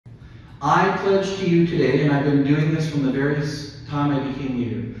I pledge to you today, and I've been doing this from the very time I became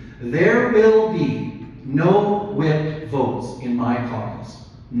leader, there will be no whipped votes in my caucus.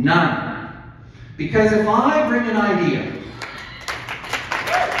 None. Because if I bring an idea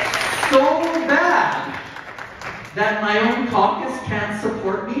so bad that my own caucus can't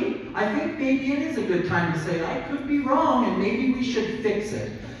support me, I think maybe it is a good time to say, I could be wrong and maybe we should fix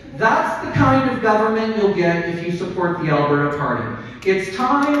it. That's the kind of government you'll get if you support the Alberta Party. It's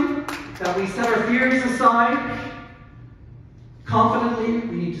time that we set our theories aside. Confidently,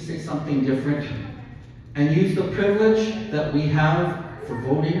 we need to say something different and use the privilege that we have for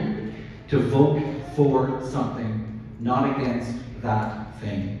voting to vote for something, not against that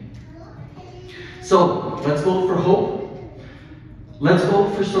thing. So, let's vote for hope. Let's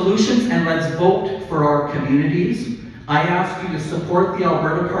vote for solutions, and let's vote for our communities. I ask you to support the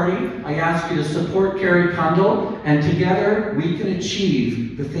Alberta Party. I ask you to support Carrie Kondo, and together we can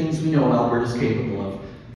achieve the things we know Alberta is capable of.